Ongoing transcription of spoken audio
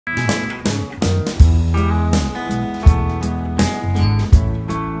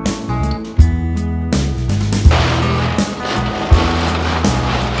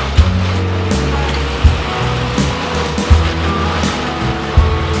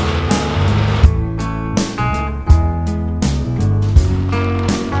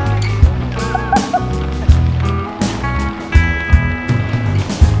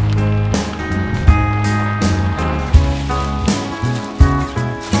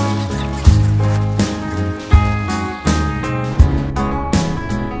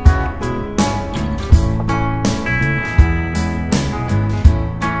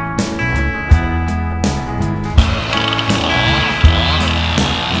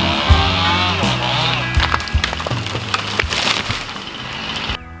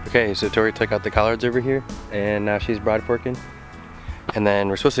Okay, so Tori took out the collards over here and now she's broad forking. And then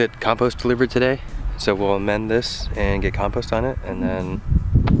we're supposed to get compost delivered today. So we'll amend this and get compost on it and then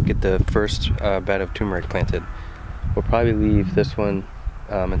get the first bed of turmeric planted. We'll probably leave this one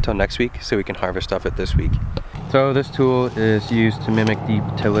until next week so we can harvest off it this week. So this tool is used to mimic deep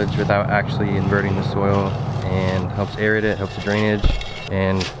tillage without actually inverting the soil and helps aerate it, helps the drainage,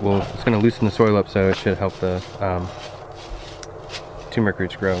 and it's going to loosen the soil up so it should help the turmeric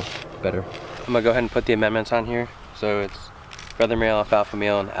roots grow better. I'm going to go ahead and put the amendments on here. So it's feather meal, alfalfa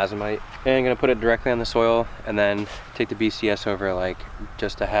meal, and azomite. And I'm going to put it directly on the soil and then take the BCS over like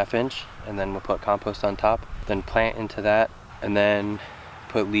just a ½ inch, and then we'll put compost on top, then plant into that, and then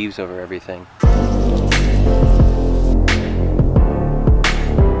put leaves over everything.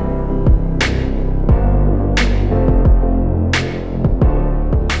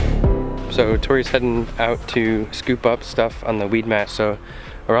 So Tori's heading out to scoop up stuff on the weed mat. So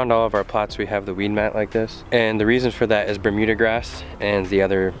around all of our plots we have the weed mat like this. And the reason for that is Bermuda grass and the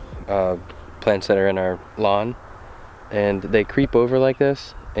other plants that are in our lawn. And they creep over like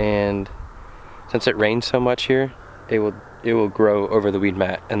this, and since it rains so much here, it will grow over the weed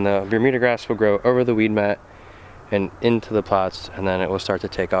mat. And the Bermuda grass will grow over the weed mat and into the plots, and then it will start to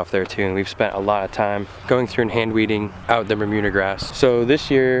take off there too. And we've spent a lot of time going through and hand weeding out the Bermuda grass. So this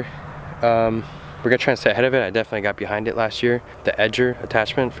year, we're gonna try and stay ahead of it. I definitely got behind it last year. The edger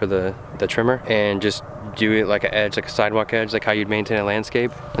attachment for the trimmer, and just do it like an edge, like a sidewalk edge, like how you'd maintain a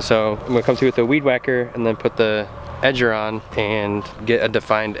landscape. And so I'm gonna come through with the weed whacker and then put the edger on and get a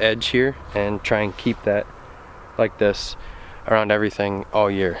defined edge here and try and keep that like this around everything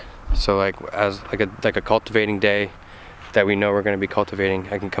all year. So like as like a cultivating day that we know we're going to be cultivating,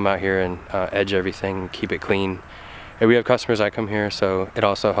 I can come out here and edge everything, keep it clean. And we have customers that come here, so it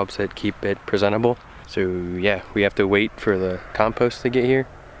also helps it keep it presentable. So yeah, we have to wait for the compost to get here.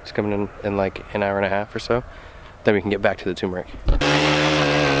 It's coming in like an hour and a half or so. Then we can get back to the turmeric.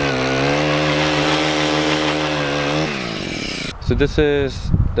 So this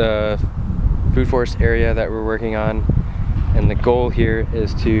is the food forest area that we're working on, and the goal here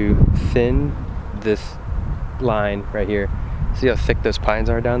is to thin this line right here. See how thick those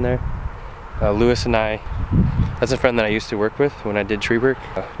pines are down there? Lewis and I, that's a friend that I used to work with when I did tree work.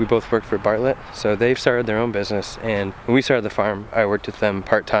 We both worked for Bartlett, so they've started their own business, and when we started the farm, I worked with them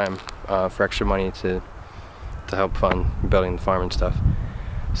part-time for extra money to help fund building the farm and stuff.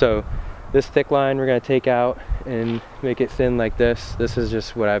 So this thick line we're gonna take out and make it thin like this. This is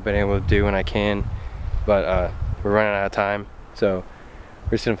just what I've been able to do when I can, but we're running out of time. So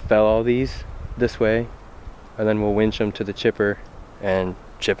we're just gonna fell all these this way, and then we'll winch them to the chipper and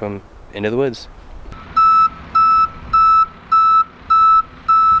chip them into the woods.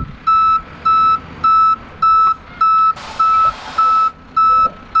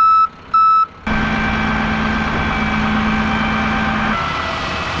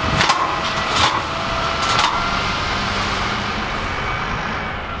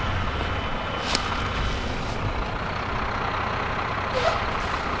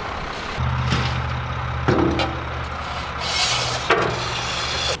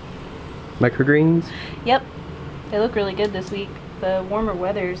 Microgreens? Yep, they look really good this week. The warmer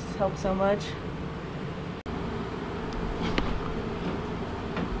weather's helped so much.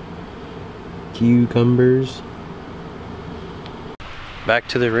 Cucumbers. Back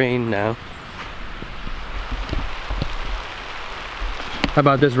to the rain now. How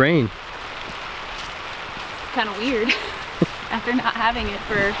about this rain? Kind of weird. After not having it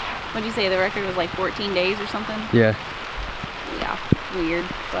for, what'd you say, the record was like 14 days or something? Yeah. Yeah, weird,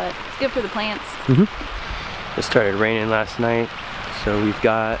 but it's good for the plants. It started raining last night, so we've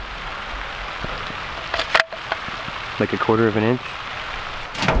got like a quarter of an inch.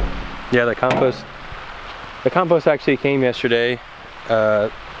 Yeah, the compost actually came yesterday,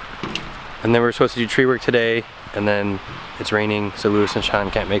 and then we're supposed to do tree work today, and then it's raining, so Lewis and Sean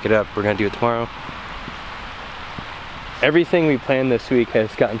can't make it up. We're gonna do it tomorrow. Everything we planned this week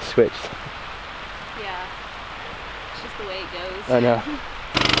has gotten switched. Yeah, it's just the way it goes. I know.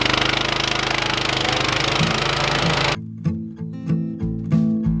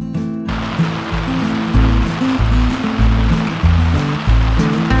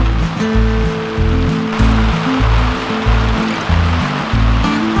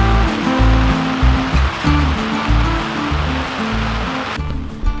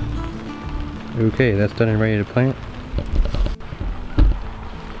 Okay, that's done and ready to plant.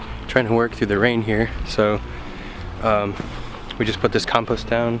 Trying to work through the rain here, so we just put this compost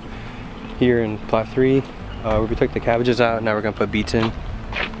down here in plot 3 where we took the cabbages out. Now we're gonna put beets in.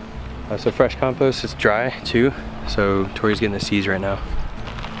 So fresh compost, it's dry too, so Tori's getting the seeds right now.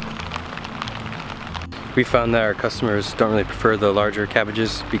 We found that our customers don't really prefer the larger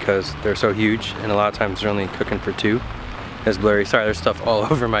cabbages because they're so huge, and a lot of times they're only cooking for 2. It's blurry. Sorry, there's stuff all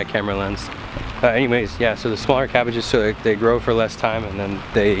over my camera lens. Anyways, yeah, so the smaller cabbages, so they grow for less time, and then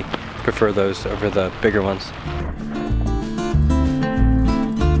they prefer those over the bigger ones.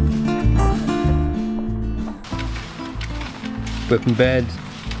 Flipping beds.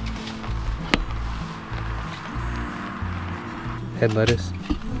 Head lettuce.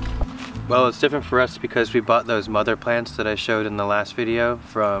 Well, it's different for us because we bought those mother plants that I showed in the last video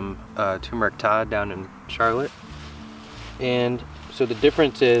from Turmeric Todd down in Charlotte. And so the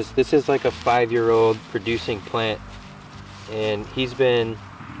difference is this is like a 5-year-old producing plant, and he's been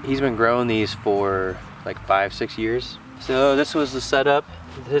growing these for like 5-6 years. So this was the setup.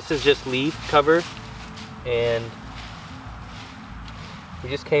 This is just leaf cover, and we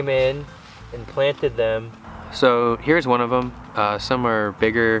just came in and planted them. So here's one of them. Some are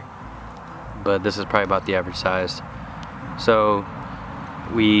bigger, but this is probably about the average size. So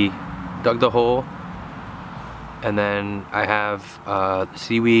we dug the hole, and then I have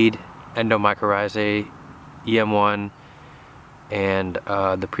seaweed, endomycorrhizae, EM1, and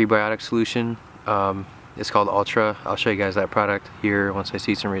the prebiotic solution. It's called Ultra. I'll show you guys that product here once I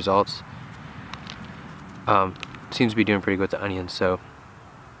see some results. Seems to be doing pretty good with the onions. So,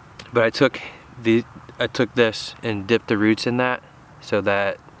 but I took this and dipped the roots in that so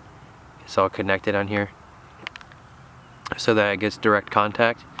that it's all connected on here, so that it gets direct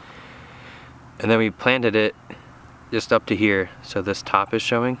contact. And then we planted it just up to here, so this top is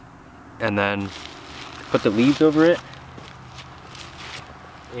showing, and then put the leaves over it.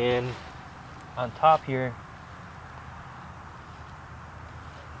 And on top here,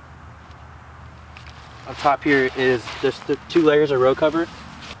 is just the 2 layers of row cover.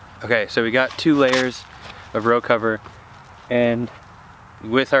 Okay, so we got 2 layers of row cover, and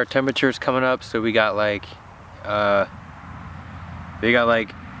with our temperatures coming up, so we got like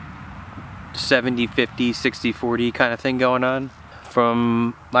 70, 50, 60, 40 kind of thing going on.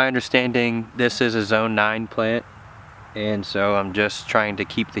 From my understanding, this is a zone 9 plant, and so I'm just trying to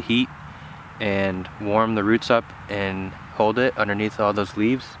keep the heat and warm the roots up and hold it underneath all those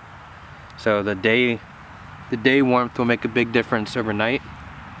leaves. So the day warmth will make a big difference overnight.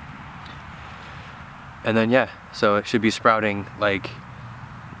 And then yeah, so it should be sprouting like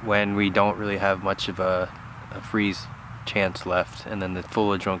when we don't really have much of a freeze chance left, and then the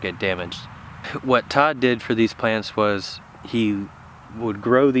foliage won't get damaged. What Todd did for these plants was he would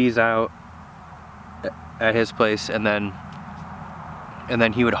grow these out at his place, and then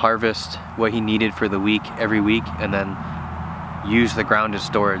he would harvest what he needed for the week every week, and then use the ground as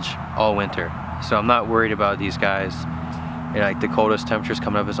storage all winter. So I'm not worried about these guys. And like the coldest temperatures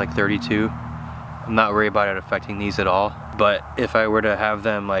coming up is like 32. I'm not worried about it affecting these at all. But if I were to have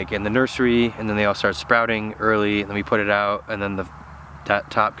them like in the nursery, and then they all start sprouting early, and then we put it out, and then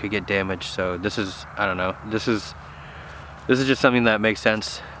that top could get damaged. So this is, I don't know, this is just something that makes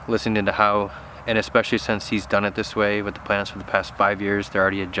sense listening into how, and especially since he's done it this way with the plants for the past 5 years, they're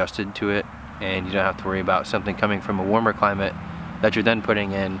already adjusted to it, and you don't have to worry about something coming from a warmer climate that you're then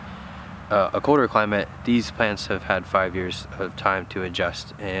putting in a colder climate. These plants have had 5 years of time to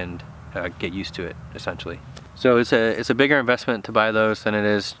adjust and get used to it, essentially. So it's a bigger investment to buy those than it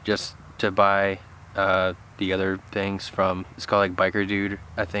is just to buy the other things from, it's called like Biker Dude,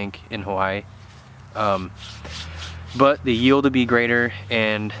 I think, in Hawaii. But the yield will be greater,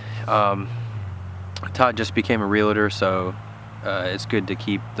 and Todd just became a realtor, so it's good to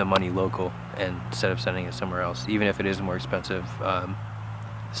keep the money local and instead of sending it somewhere else. Even if it is more expensive,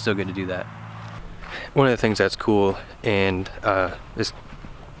 it's still good to do that. One of the things that's cool, and is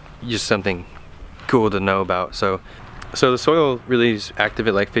just something cool to know about. So the soil really is active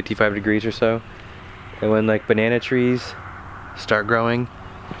at like 55 degrees or so, and when like banana trees start growing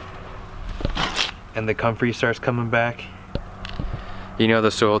and the comfrey starts coming back, you know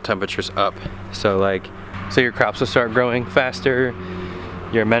the soil temperature's up. So your crops will start growing faster,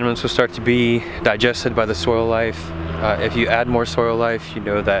 your amendments will start to be digested by the soil life. If you add more soil life, you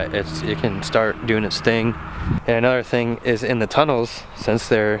know that it can start doing its thing. And another thing is in the tunnels, since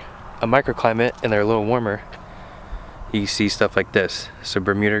they're a microclimate and they're a little warmer, you see stuff like this. So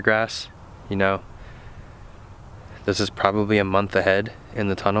Bermuda grass, you know, this is probably a month ahead in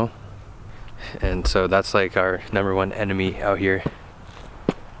the tunnel. And so that's like our #1 enemy out here.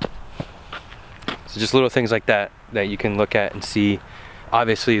 So just little things like that that you can look at and see.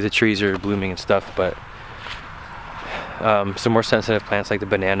 Obviously the trees are blooming and stuff, but some more sensitive plants like the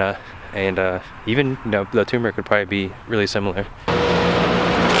banana and even, you know, the turmeric would probably be really similar.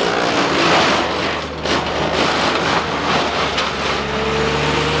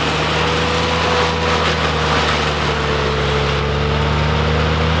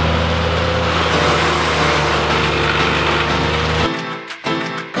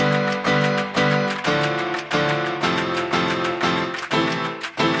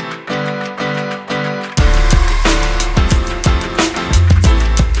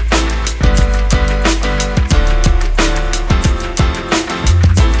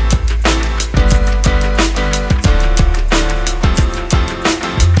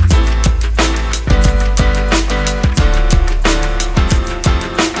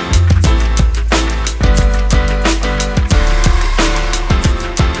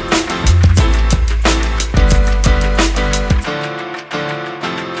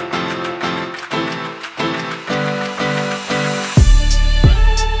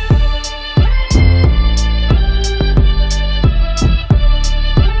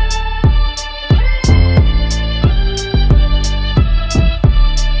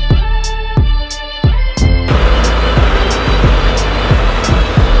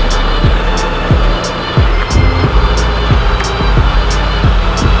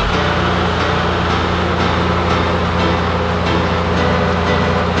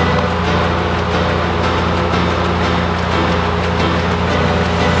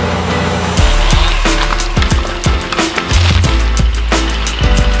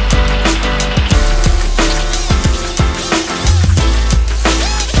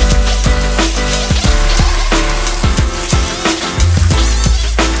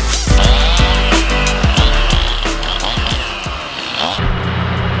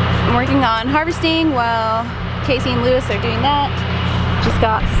 I'm working on harvesting while Casey and Lewis are doing that. Just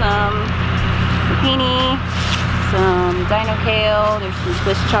got some zucchini, some dino kale, there's some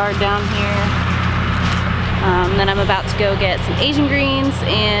Swiss chard down here. Then I'm about to go get some Asian greens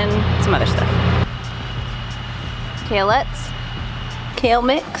and some other stuff. Kalettes, kale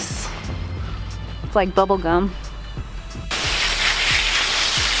mix. It's like bubble gum.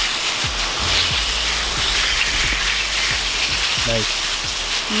 Nice.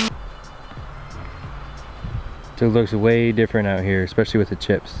 So it looks way different out here, especially with the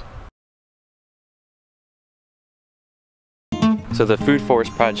chips. So the food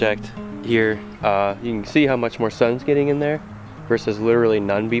forest project here, you can see how much more sun's getting in there versus literally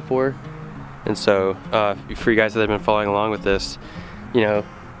none before. And so for you guys that have been following along with this, you know,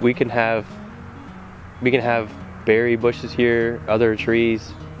 we can have berry bushes here, other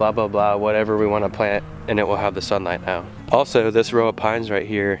trees, blah blah blah, whatever we want to plant, and it will have the sunlight now. Also, this row of pines right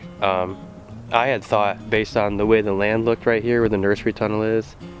here, I had thought, based on the way the land looked right here where the nursery tunnel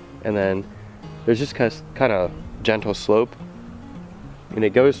is, and then there's just kind of gentle slope, and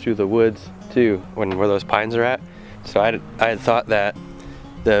it goes through the woods too, where those pines are at. So I had thought that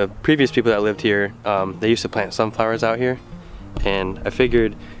the previous people that lived here, they used to plant sunflowers out here, and I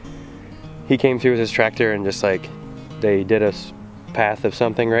figured he came through with his tractor and just like they did a path of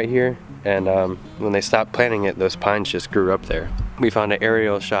something right here, and when they stopped planting it, those pines just grew up there. We found an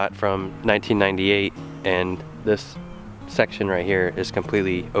aerial shot from 1998, and this section right here is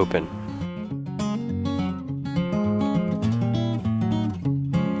completely open.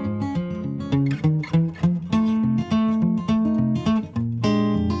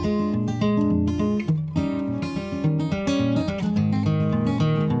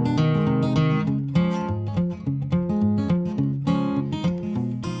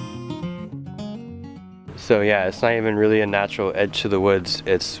 So yeah, it's not even really a natural edge to the woods.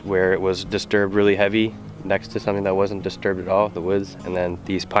 It's where it was disturbed really heavy next to something that wasn't disturbed at all, the woods, and then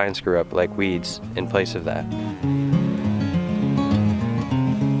these pines grew up like weeds in place of that.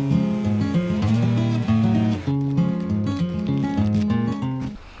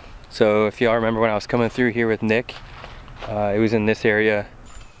 So if y'all remember when I was coming through here with Nick, it was in this area.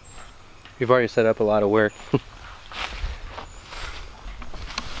 We've already set up a lot of work.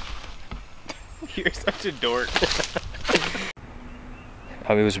 You're such a dork.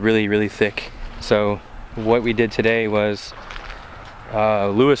 It was really thick. So what we did today was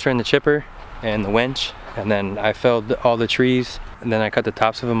Lewis ran the chipper and the winch, and then I felled all the trees, and then I cut the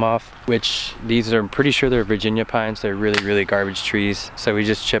tops of them off, which these are, I'm pretty sure they're Virginia pines. They're really garbage trees. So we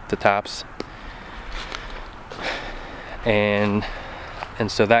just chipped the tops. And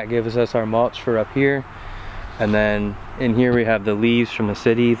so that gives us our mulch for up here. And then in here we have the leaves from the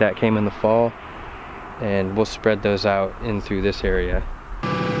city that came in the fall, and we'll spread those out in through this area.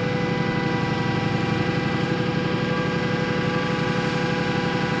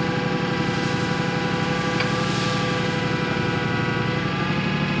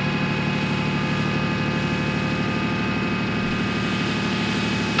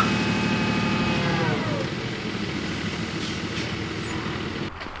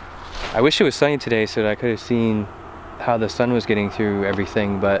 I wish it was sunny today so that I could have seen how the sun was getting through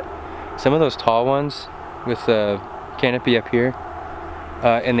everything, but some of those tall ones with the canopy up here,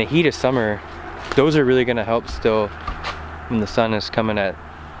 in the heat of summer, those are really gonna help still when the sun is coming at,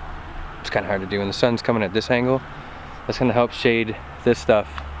 it's kind of hard to do, when the sun's coming at this angle, that's gonna help shade this stuff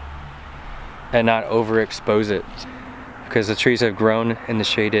and not overexpose it, because the trees have grown in the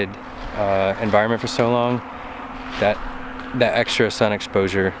shaded environment for so long that that extra sun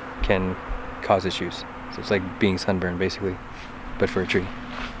exposure can cause issues. So it's like being sunburned basically, but for a tree.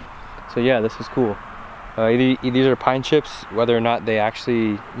 So yeah, this is cool. These are pine chips. Whether or not they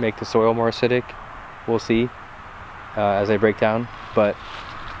actually make the soil more acidic, we'll see as they break down. But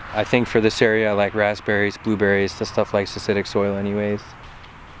I think for this area, like raspberries, blueberries, this stuff likes acidic soil anyways.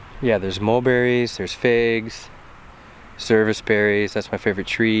 Yeah, there's mulberries, there's figs, service berries, that's my favorite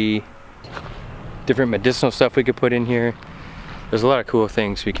tree. Different medicinal stuff we could put in here. There's a lot of cool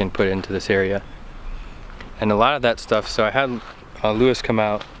things we can put into this area. And a lot of that stuff, so I had Lewis come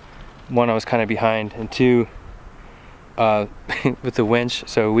out. One, I was kind of behind, and two, with the winch.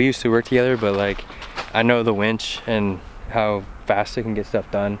 So we used to work together, but like, I know the winch and how fast it can get stuff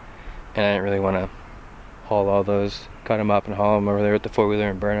done, and I didn't really want to haul all those, cut them up and haul them over there with the four-wheeler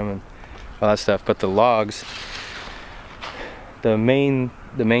and burn them and all that stuff. But the logs, the main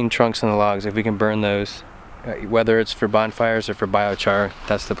trunks in the logs, if we can burn those, whether it's for bonfires or for biochar,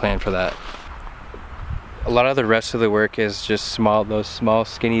 that's the plan for that. A lot of the rest of the work is just those small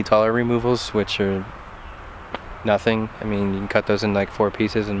skinny taller removals, which are nothing. I mean, you can cut those in like 4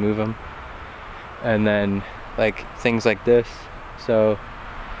 pieces and move them. And then like things like this. So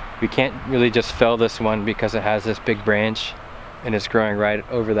we can't really just fell this one because it has this big branch and it's growing right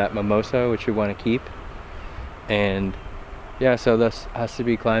over that mimosa, which we want to keep. And yeah, so this has to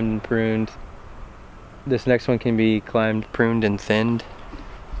be climbed and pruned. This next one can be climbed, pruned, and thinned.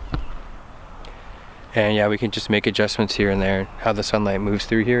 And yeah, we can just make adjustments here and there, how the sunlight moves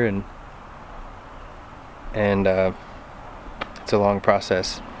through here, and it's a long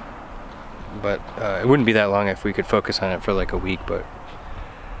process. But it wouldn't be that long if we could focus on it for like a week, but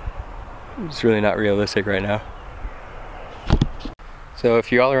it's really not realistic right now. So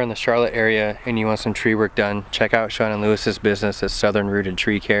if you all are in the Charlotte area and you want some tree work done, check out Sean and Lewis's business at Southern Rooted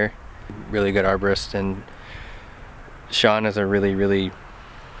Tree Care. Really good arborist, and Sean is a really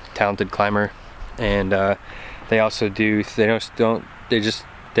talented climber. And they also do, they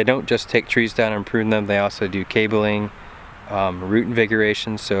don't just take trees down and prune them, they also do cabling, root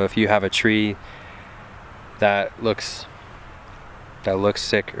invigoration. So if you have a tree that looks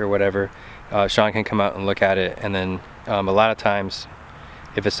sick or whatever, Sean can come out and look at it, and then a lot of times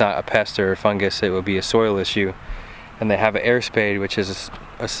if it's not a pest or a fungus, it will be a soil issue. And they have an air spade, which is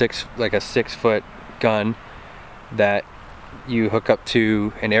a 6-foot gun that you hook up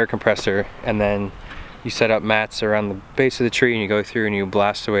to an air compressor, and then you set up mats around the base of the tree and you go through and you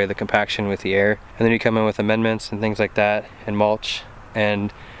blast away the compaction with the air. And then you come in with amendments and things like that, and mulch,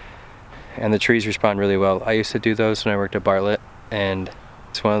 and the trees respond really well. I used to do those when I worked at Bartlett, and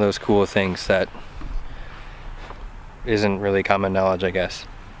it's one of those cool things that isn't really common knowledge, I guess.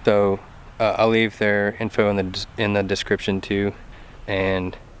 So I'll leave their info in the description too.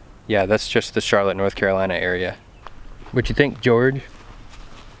 And yeah, that's just the Charlotte, North Carolina area. What you think, George?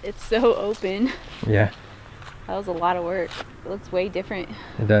 It's so open. Yeah. That was a lot of work. It looks way different.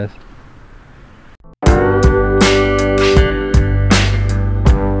 It does.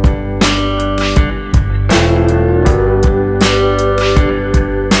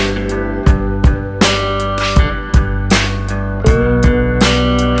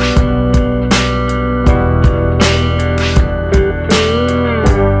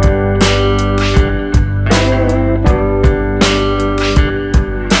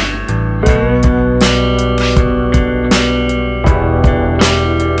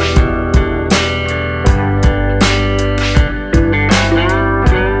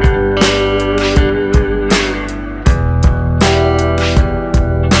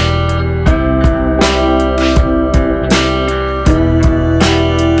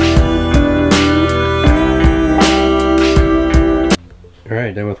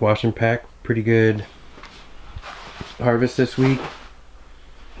 Alright, done with wash and pack. Pretty good harvest this week.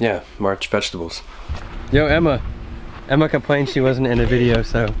 Yeah, March vegetables. Yo, Emma. Emma complained she wasn't in a video,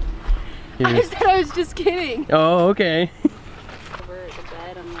 so. I said I was just kidding. Oh, okay. Over the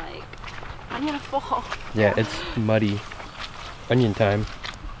bed, I'm like, I'm gonna fall. Yeah, it's muddy. Onion time.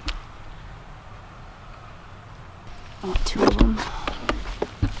 I want 2 of them.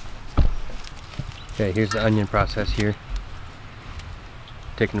 Okay, here's the onion process here.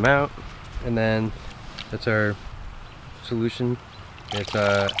 Taking them out, and then that's our solution. It's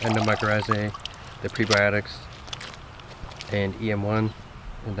endomycorrhizae, the prebiotics, and EM1,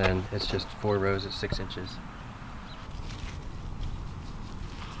 and then it's just 4 rows at 6 inches.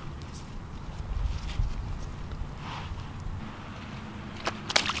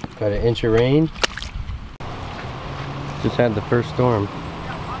 Got an inch of rain. Just had the first storm.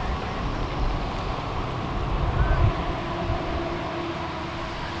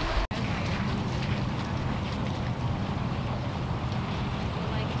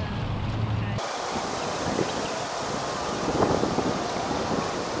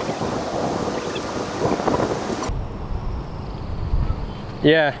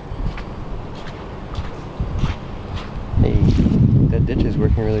 Yeah. Hey, that ditch is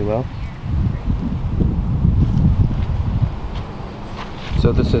working really well.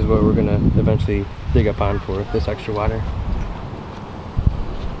 So this is what we're gonna eventually dig a pond for, this extra water.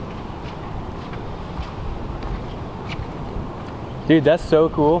 Dude, that's so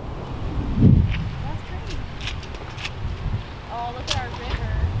cool. That's pretty. Oh, look at our river.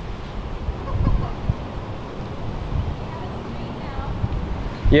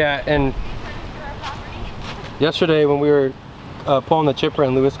 Yeah, and yesterday when we were pulling the chipper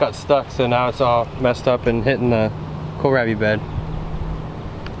and Lewis got stuck, so now it's all messed up and hitting the kohlrabi bed.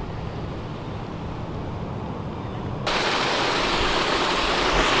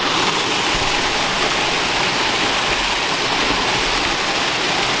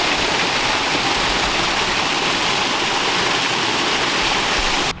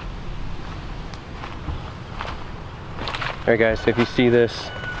 Alright guys, so if you see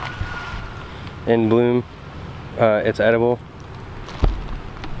this in bloom, it's edible.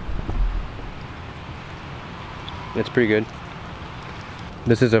 It's pretty good.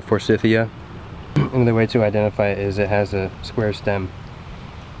 This is a forsythia. And the way to identify it is it has a square stem,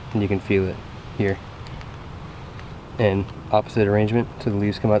 and you can feel it here. And opposite arrangement, so the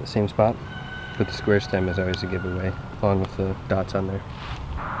leaves come out the same spot, but the square stem is always a giveaway, along with the dots on there.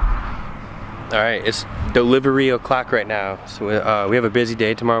 Alright, it's delivery o'clock right now, so we have a busy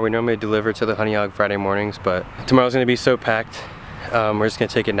day tomorrow. We normally deliver to the Honey Hog Friday mornings, but tomorrow's going to be so packed, we're just going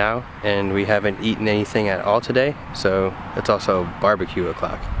to take it now, and we haven't eaten anything at all today, so it's also barbecue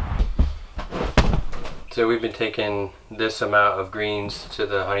o'clock. So we've been taking this amount of greens to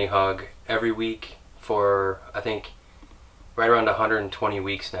the Honey Hog every week for, I think, right around 120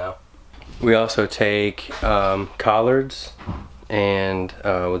 weeks now. We also take collards, and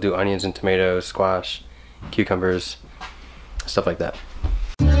we'll do onions and tomatoes, squash, cucumbers, stuff like that.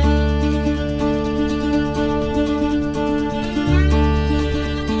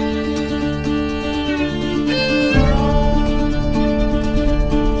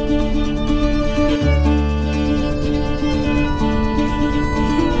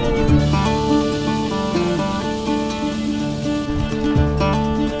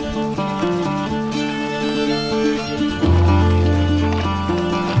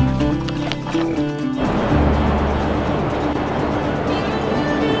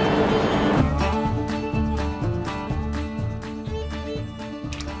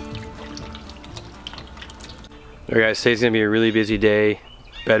 Alright guys, today's going to be a really busy day.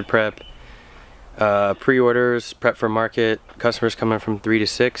 Bed prep, pre-orders, prep for market, customers coming from 3 to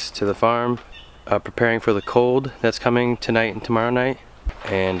 6 to the farm, preparing for the cold that's coming tonight and tomorrow night,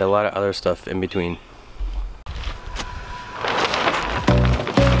 and a lot of other stuff in between.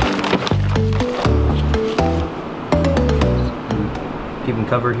 Keep them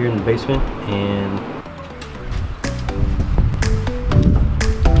covered here in the basement, and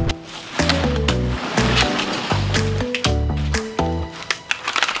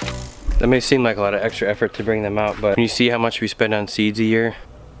that may seem like a lot of extra effort to bring them out, but when you see how much we spend on seeds a year.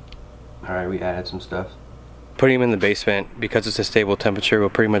 Alright, we added some stuff. Putting them in the basement, because it's a stable temperature,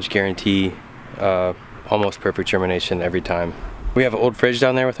 will pretty much guarantee almost perfect germination every time. We have an old fridge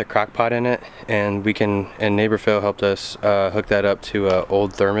down there with a crock pot in it, and neighbor Phil helped us hook that up to an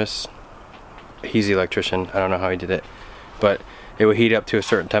old thermos. He's the electrician, I don't know how he did it, but it would heat up to a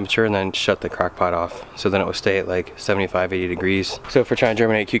certain temperature and then shut the crock pot off. So then it would stay at like 75, 80 degrees. So if we're trying to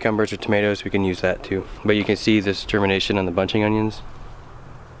germinate cucumbers or tomatoes, we can use that too. But you can see this germination on the bunching onions.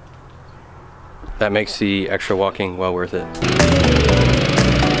 That makes the extra walking well worth it.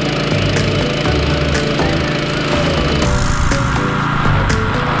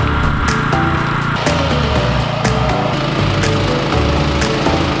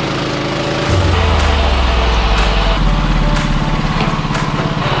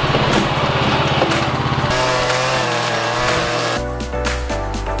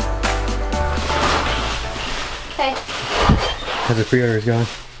 How's the pre-orders going?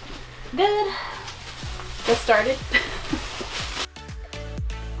 Good. Just started.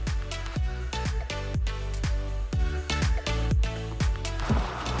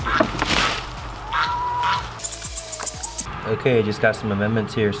 Okay, just got some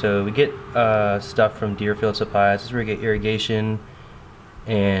amendments here. So we get stuff from Deerfield Supplies. This is where we get irrigation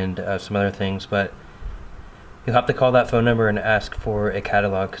and some other things, but you'll have to call that phone number and ask for a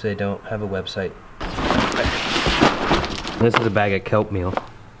catalog because they don't have a website. This is a bag of kelp meal.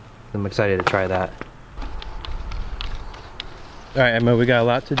 I'm excited to try that. Alright, Emma, we got a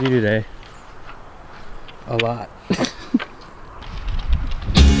lot to do today. A lot.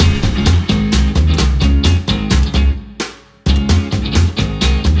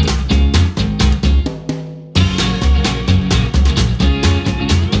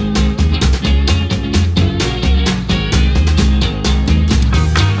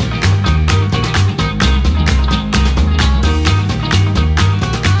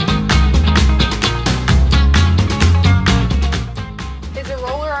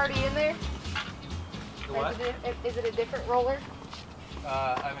 Is it a different roller?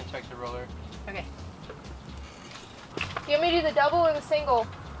 I haven't checked the roller. Okay. Do you want me to do the double or the single?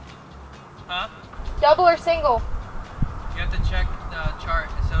 Huh? Double or single? You have to check the chart.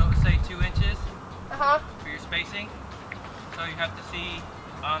 So it will say 2 inches for your spacing. So you have to see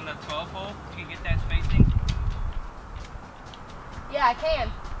on the 12 hole, you can get that spacing. Yeah, I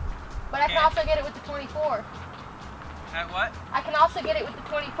can. But I can also get it with the 24. At what? I can also get it with the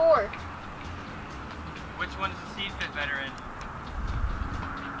 24. Which one does the seed fit better in?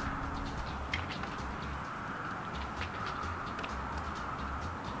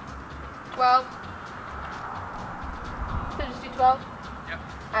 12. So just do 12? Yep.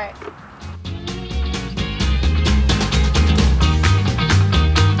 Alright.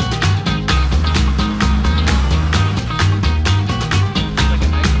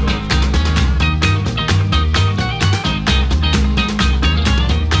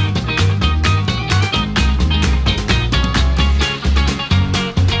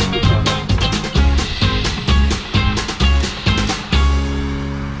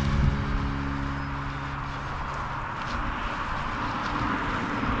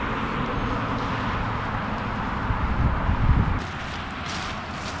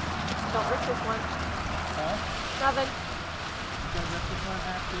 Don't rip this one. Huh? Nothing. You gotta rip this one in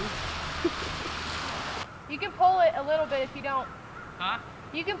half too? You can pull it a little bit if you don't. Huh?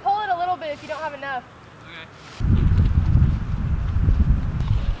 You can pull it a little bit if you don't have enough.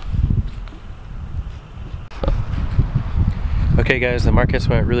 Okay. Okay guys, the markets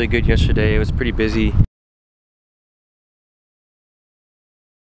went really good yesterday. It was pretty busy.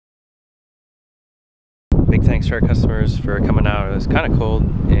 Big thanks to our customers for coming out. It was kind of cold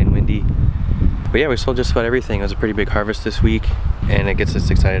and windy. But yeah, we sold just about everything. It was a pretty big harvest this week and it gets us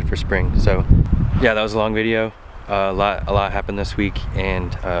excited for spring. So yeah, that was a long video. A lot happened this week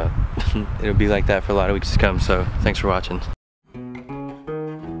and it'll be like that for a lot of weeks to come. So thanks for watching.